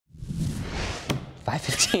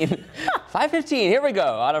5:15. 5:15, here we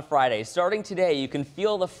go on a Friday. Starting today, you can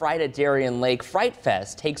feel the fright at Darien Lake. Fright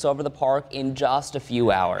Fest takes over the park in just a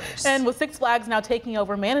few hours. And with Six Flags now taking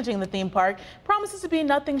over managing the theme park, promises to be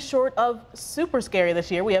nothing short of super scary this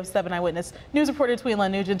year. We have 7 Eyewitness News reporter Tweela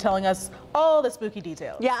Nugent telling us all the spooky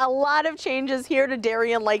details. Yeah, a lot of changes here to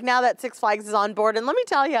Darien Lake now that Six Flags is on board. And let me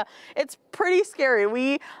tell you, it's pretty scary.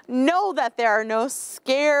 We know that there are no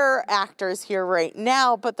scare actors here right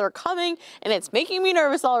now, but they're coming, and it's making me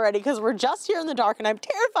nervous already because we're just here in the dark, and I'm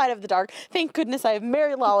terrified of the dark. Thank goodness I have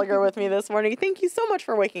Mary Lolliger with me this morning. Thank you so much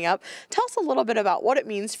for waking up. Tell us a little bit about what it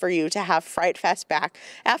means for you to have Fright Fest back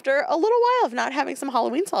after a little while of not having some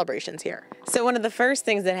Halloween celebrations here. So one of the first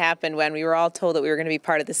things that happened when we were all told that we were going to be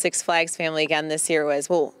part of the Six Flags family again this year was,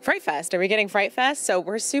 well, Fright Fest, are we getting Fright Fest? So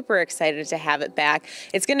we're super excited to have it back.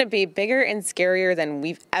 It's going to be bigger and scarier than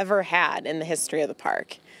we've ever had in the history of the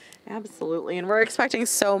park. Absolutely, and we're expecting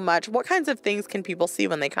so much. What kinds of things can people see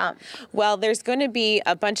when they come? Well, there's going to be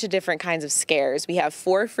a bunch of different kinds of scares. We have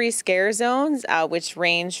 4 free scare zones, which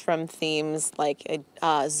range from themes like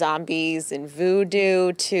zombies and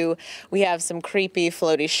voodoo to we have some creepy,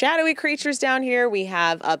 floaty, shadowy creatures down here. We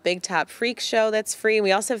have a Big Top Freak show that's free.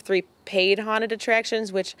 We also have 3 paid haunted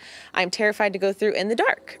attractions, which I'm terrified to go through in the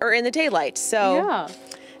dark or in the daylight. So yeah.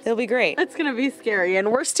 It'll be great. It's going to be scary.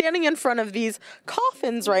 And we're standing in front of these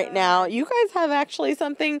coffins right now. You guys have actually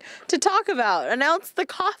something to talk about. Announce the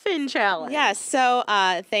Coffin Challenge. Yes. So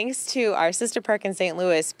thanks to our sister park in St.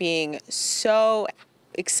 Louis being so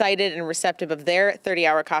excited and receptive of their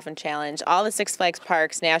 30-hour coffin challenge, all the Six Flags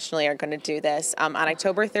parks nationally are going to do this on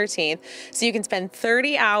October 13th. So you can spend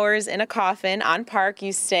 30 hours in a coffin on park.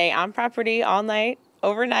 You stay on property all night,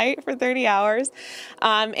 overnight for 30 hours,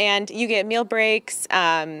 and you get meal breaks,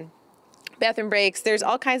 bathroom breaks. There's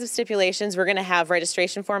all kinds of stipulations. We're going to have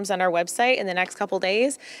registration forms on our website in the next couple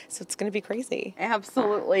days, so it's going to be crazy.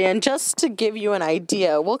 Absolutely. And just to give you an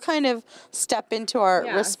idea, we'll kind of step into our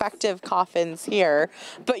respective coffins here,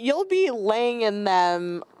 but you'll be laying in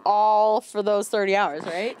them all for those 30 hours,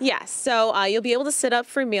 right? Yes. So you'll be able to sit up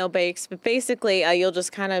for meal breaks, but basically you'll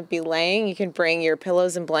just kind of be laying. You can bring your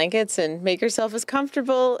pillows and blankets and make yourself as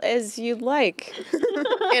comfortable as you'd like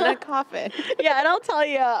in a coffin. Yeah, and I'll tell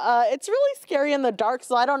you, it's really scary in the dark,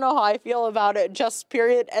 so I don't know how I feel about it, just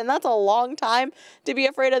period. And that's a long time to be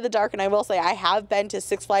afraid of the dark. And I will say I have been to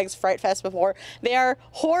Six Flags Fright Fest before. They are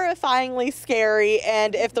horrifyingly scary.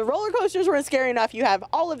 And if the roller coasters weren't scary enough, you have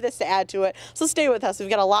all of this to add to it. So stay with us. We've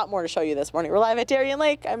got a lot more to show you this morning. We're live at Darien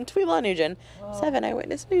Lake. I'm Tweela Nugent, 7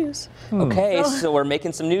 Eyewitness News. Okay, so we're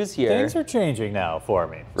making some news here. Things are changing now for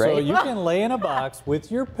me. Right? So you can lay in a box with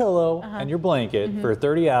your pillow and your blanket for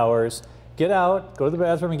 30 hours, get out, go to the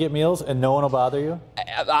bathroom and get meals, and no one will bother you?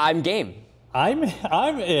 I'm game. I'm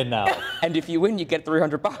in now. And if you win, you get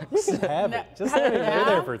 $300. You can have it. Just let me lay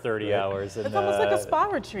there for 30 hours. And, it's almost like a spa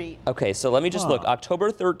retreat. Okay, so let me just look.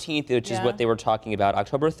 October 13th, which is what they were talking about.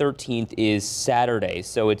 October 13th is Saturday,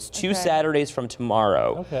 so it's 2 Saturdays from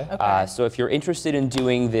tomorrow. Okay. So if you're interested in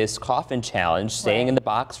doing this coffin challenge, staying in the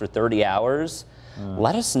box for 30 hours,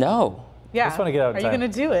 let us know. Yeah. I just want to get out in Are time. you going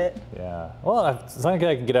to do it? Yeah. Well, as long as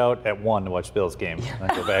I can get out at 1 to watch Bill's game, and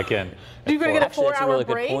then go back in. You're going to get a Actually, 4-hour that's a really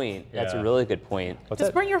break? good point. That's a really good point.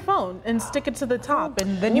 Just bring your phone and stick it to the top,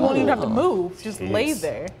 and then you won't even have to move. Just lay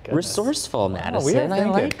there. Resourceful, Madison. I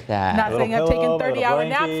like that. Not saying I've taken pillow, 30-hour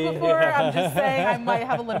naps blankie. before. I'm just saying I might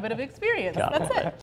have a little bit of experience. That's it.